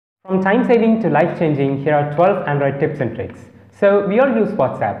From time saving to life changing, here are 12 Android tips and tricks. So we all use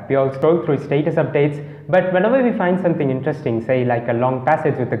WhatsApp, we all scroll through status updates, but whenever we find something interesting, say like a long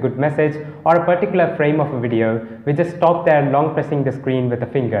passage with a good message or a particular frame of a video, we just stop there long pressing the screen with a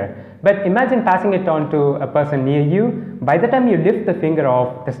finger. But imagine passing it on to a person near you. By the time you lift the finger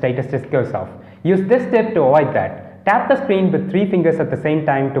off, the status just goes off. Use this tip to avoid that. Tap the screen with 3 fingers at the same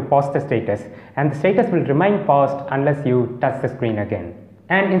time to pause the status, and the status will remain paused unless you touch the screen again.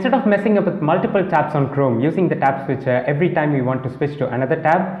 And instead of messing up with multiple tabs on Chrome using the tab switcher every time you want to switch to another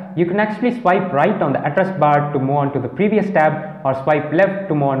tab, you can actually swipe right on the address bar to move on to the previous tab or swipe left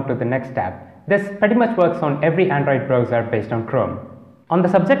to move on to the next tab. This pretty much works on every Android browser based on Chrome. On the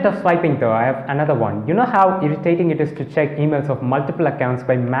subject of swiping though, I have another one. You know how irritating it is to check emails of multiple accounts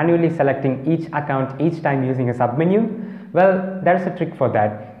by manually selecting each account each time using a submenu? Well, there's a trick for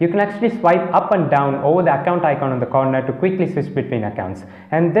that. You can actually swipe up and down over the account icon on the corner to quickly switch between accounts.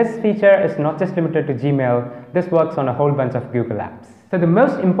 And this feature is not just limited to Gmail, this works on a whole bunch of Google apps. So the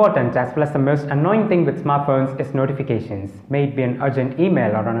most important as well as the most annoying thing with smartphones is notifications. May it be an urgent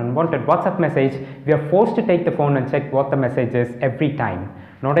email or an unwanted WhatsApp message, we are forced to take the phone and check what the message is every time.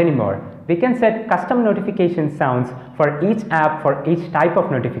 Not anymore. We can set custom notification sounds for each app for each type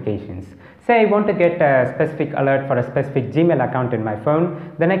of notifications. Say I want to get a specific alert for a specific Gmail account in my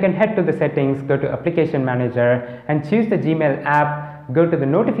phone, then I can head to the settings, go to Application Manager and choose the Gmail app, go to the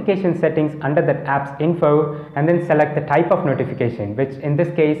notification settings under that app's info and then select the type of notification, which in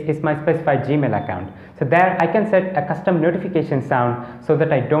this case is my specified Gmail account. So there I can set a custom notification sound so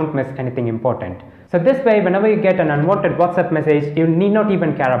that I don't miss anything important. So this way, whenever you get an unwanted WhatsApp message, you need not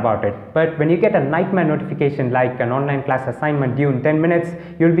even care about it. But when you get a nightmare notification like an online class assignment due in 10 minutes,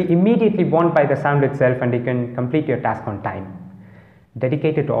 you'll be immediately warned by the sound itself and you can complete your task on time.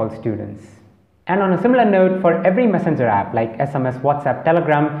 Dedicated to all students. And on a similar note, for every messenger app like SMS, WhatsApp,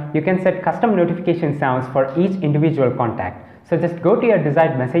 Telegram, you can set custom notification sounds for each individual contact. So just go to your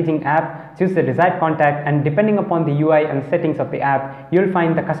desired messaging app, choose the desired contact, and depending upon the UI and settings of the app, you'll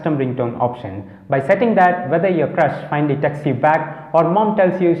find the custom ringtone option. By setting that, whether your crush finally texts you back or mom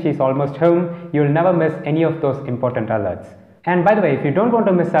tells you she's almost home, you'll never miss any of those important alerts. And by the way, if you don't want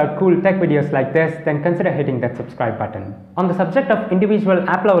to miss out cool tech videos like this, then consider hitting that subscribe button. On the subject of individual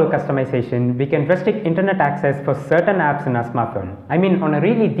app level customization, we can restrict internet access for certain apps in our smartphone. I mean on a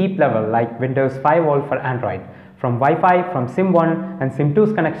really deep level like Windows Firewall for Android, from Wi-Fi, from SIM1 and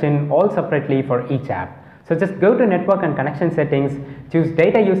SIM2's connection all separately for each app. So just go to network and connection settings, choose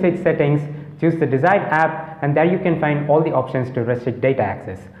data usage settings, choose the desired app, and there you can find all the options to restrict data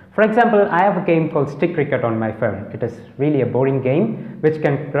access. For example, I have a game called Stick Cricket on my phone. It is really a boring game which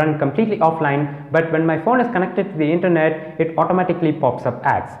can run completely offline, but when my phone is connected to the internet, it automatically pops up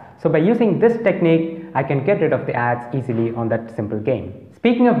ads. So by using this technique, I can get rid of the ads easily on that simple game.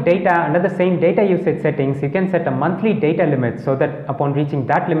 Speaking of data, under the same data usage settings, you can set a monthly data limit so that upon reaching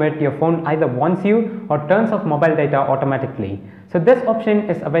that limit, your phone either warns you or turns off mobile data automatically. So this option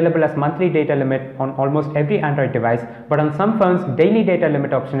is available as monthly data limit on almost every Android device, but on some phones, daily data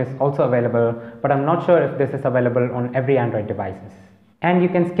limit option is also available, but I'm not sure if this is available on every Android devices. And you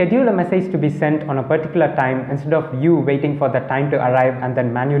can schedule a message to be sent on a particular time instead of you waiting for that time to arrive and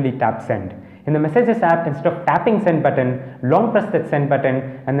then manually tap send. In the Messages app, instead of tapping send button, long press that send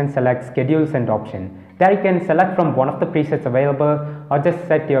button and then select schedule send option. There you can select from one of the presets available or just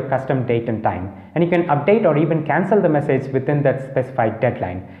set your custom date and time. And you can update or even cancel the message within that specified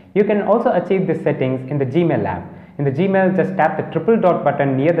deadline. You can also achieve these settings in the Gmail app. In the Gmail, just tap the triple dot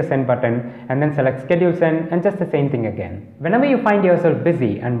button near the send button and then select schedule send and just the same thing again. Whenever you find yourself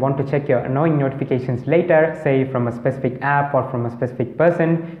busy and want to check your annoying notifications later, say from a specific app or from a specific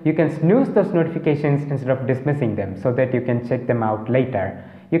person, you can snooze those notifications instead of dismissing them so that you can check them out later.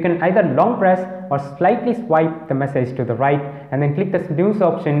 You can either long press or slightly swipe the message to the right and then click the snooze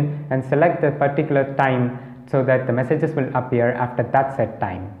option and select the particular time so that the messages will appear after that set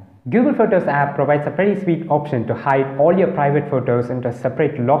time. Google Photos app provides a pretty sweet option to hide all your private photos into a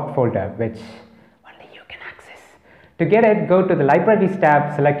separate locked folder which only you can access. To get it, go to the Libraries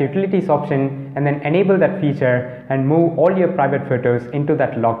tab, select Utilities option and then enable that feature and move all your private photos into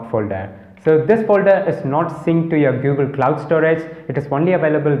that locked folder. So this folder is not synced to your Google Cloud storage, it is only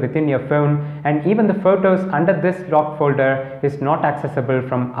available within your phone, and even the photos under this locked folder is not accessible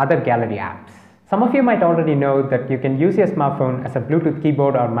from other gallery apps. Some of you might already know that you can use your smartphone as a Bluetooth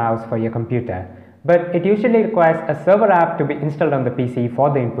keyboard or mouse for your computer, but it usually requires a server app to be installed on the PC for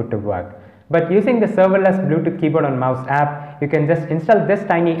the input to work. But using the serverless Bluetooth keyboard and mouse app, you can just install this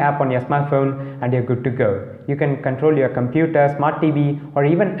tiny app on your smartphone and you're good to go. You can control your computer, smart TV, or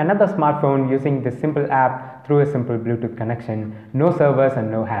even another smartphone using this simple app through a simple Bluetooth connection. No servers and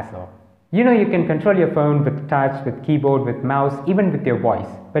no hassle. You know you can control your phone with touch, with keyboard, with mouse, even with your voice.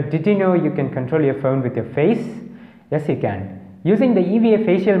 But did you know you can control your phone with your face? Yes, you can. Using the EVA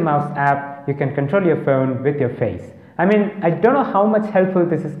Facial Mouse App, you can control your phone with your face. I mean, I don't know how much helpful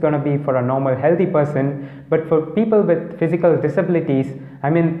this is going to be for a normal healthy person, but for people with physical disabilities,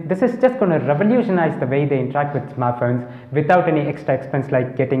 I mean, this is just going to revolutionize the way they interact with smartphones without any extra expense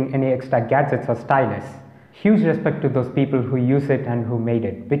like getting any extra gadgets or stylus. Huge respect to those people who use it and who made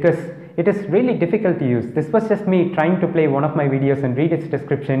it, because it is really difficult to use. This was just me trying to play one of my videos and read its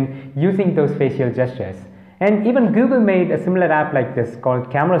description using those facial gestures. And even Google made a similar app like this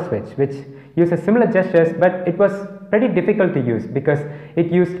called Camera Switch, which uses similar gestures, but it was pretty difficult to use because it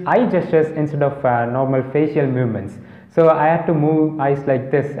used eye gestures instead of normal facial movements. So I had to move eyes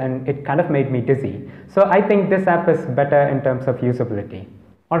like this and it kind of made me dizzy. So I think this app is better in terms of usability.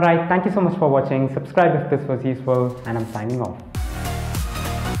 Alright, thank you so much for watching. Subscribe if this was useful, and I'm signing off.